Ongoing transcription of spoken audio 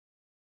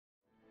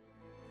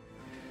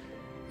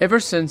Ever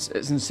since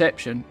its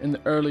inception in the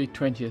early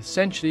 20th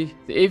century,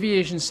 the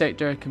aviation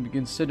sector can be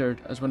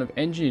considered as one of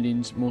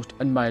engineering's most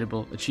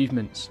admirable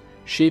achievements,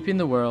 shaping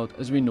the world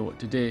as we know it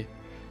today.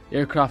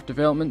 Aircraft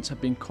developments have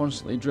been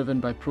constantly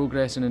driven by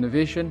progress and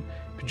innovation,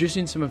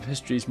 producing some of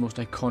history's most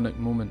iconic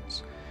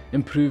moments.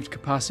 Improved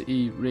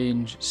capacity,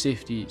 range,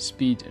 safety,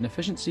 speed and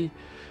efficiency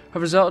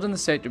have resulted in the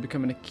sector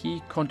becoming a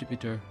key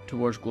contributor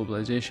towards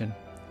globalisation,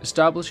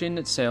 establishing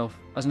itself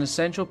as an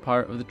essential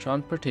part of the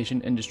transportation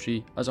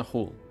industry as a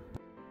whole.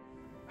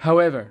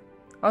 However,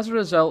 as a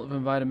result of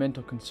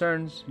environmental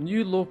concerns,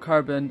 new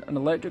low-carbon and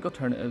electric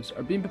alternatives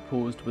are being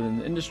proposed within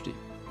the industry.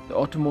 The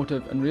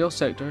automotive and rail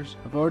sectors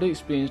have already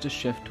experienced a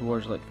shift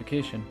towards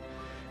electrification,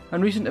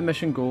 and recent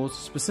emission goals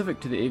specific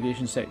to the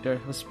aviation sector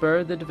have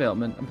spurred the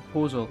development and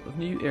proposal of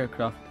new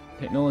aircraft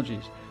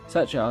technologies,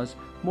 such as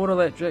more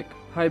electric,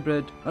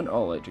 hybrid and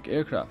all-electric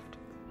aircraft.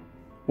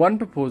 One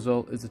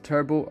proposal is the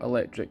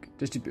turbo-electric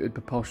distributed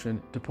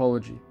propulsion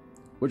topology,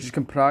 which is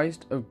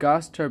comprised of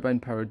gas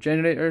turbine-powered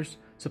generators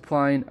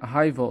supplying a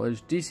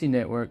high-voltage DC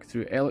network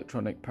through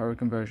electronic power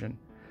conversion.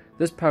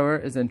 This power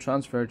is then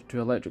transferred to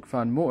electric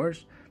fan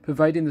motors,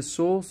 providing the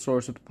sole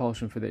source of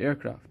propulsion for the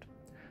aircraft.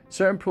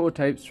 Certain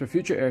prototypes for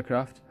future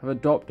aircraft have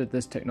adopted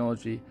this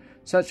technology,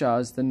 such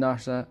as the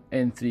NASA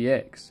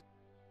N3X.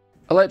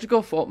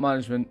 Electrical fault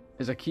management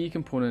is a key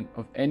component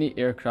of any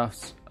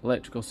aircraft's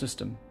electrical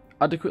system.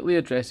 Adequately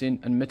addressing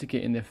and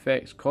mitigating the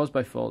effects caused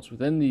by faults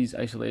within these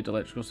isolated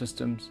electrical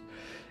systems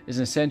is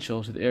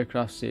essential to the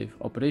aircraft's safe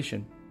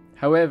operation.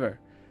 However,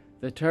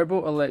 the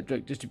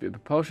turbo-electric distributed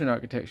propulsion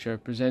architecture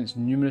presents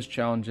numerous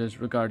challenges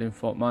regarding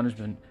fault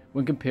management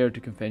when compared to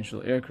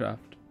conventional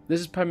aircraft. This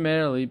is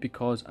primarily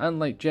because,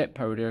 unlike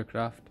jet-powered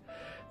aircraft,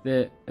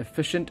 the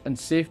efficient and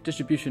safe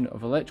distribution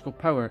of electrical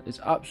power is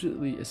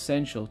absolutely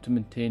essential to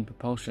maintain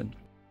propulsion.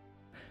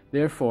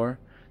 Therefore,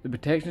 the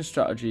protection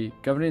strategy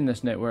governing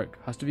this network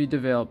has to be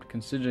developed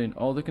considering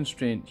all the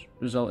constraints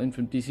resulting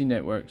from DC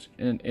networks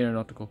in an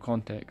aeronautical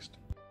context.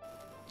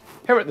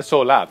 Here at the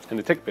SOAR Labs in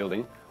the TIC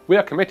building, we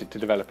are committed to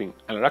developing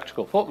an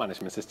electrical fault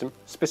management system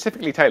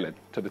specifically tailored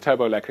to the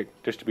turboelectric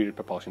distributed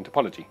propulsion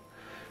topology.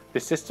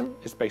 This system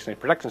is based on a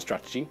protection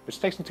strategy which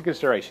takes into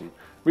consideration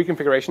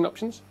reconfiguration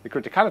options, the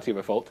criticality of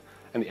a fault,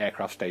 and the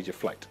aircraft stage of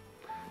flight.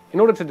 In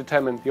order to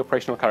determine the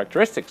operational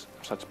characteristics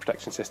of such a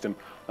protection system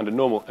under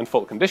normal and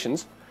fault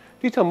conditions,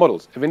 detailed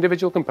models of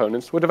individual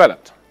components were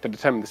developed to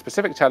determine the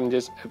specific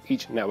challenges of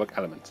each network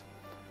element.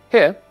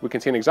 Here, we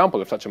can see an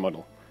example of such a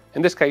model,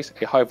 in this case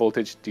a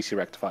high-voltage DC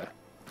rectifier.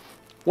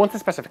 Once the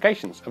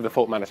specifications of the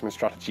fault management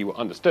strategy were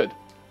understood,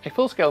 a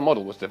full-scale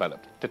model was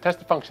developed to test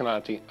the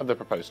functionality of the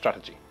proposed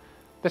strategy.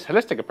 This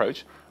holistic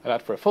approach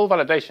allowed for a full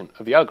validation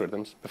of the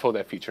algorithms before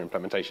their future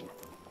implementation.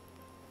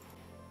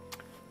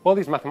 While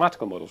these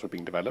mathematical models were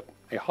being developed,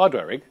 a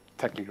hardware rig,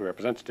 technically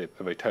representative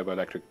of a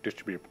turboelectric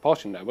distributed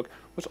propulsion network,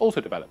 was also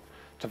developed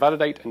to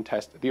validate and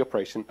test the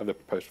operation of the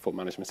proposed fault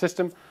management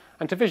system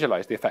and to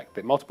visualize the effect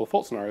that multiple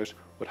fault scenarios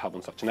would have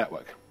on such a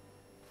network.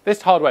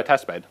 This hardware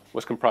testbed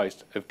was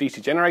comprised of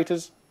DC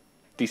generators,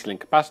 DC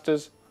link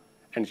capacitors,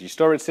 energy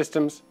storage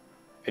systems,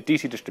 a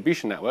DC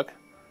distribution network,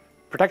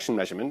 protection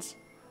measurements,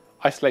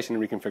 isolation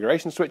and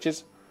reconfiguration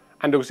switches,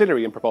 and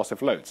auxiliary and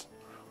propulsive loads,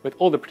 with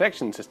all the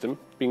protection system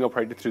being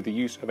operated through the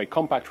use of a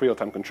compact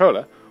real-time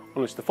controller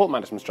on which the fault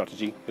management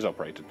strategy is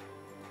operated.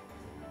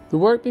 The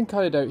work being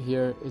carried out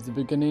here is the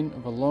beginning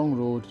of a long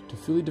road to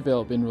fully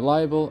developing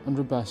reliable and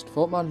robust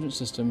fault management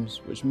systems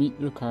which meet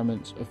the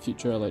requirements of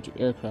future electric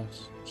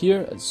aircrafts.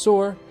 Here at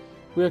SOAR,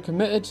 we are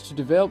committed to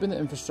developing the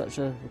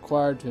infrastructure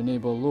required to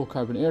enable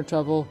low-carbon air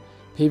travel,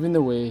 paving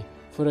the way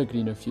for a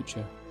greener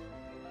future.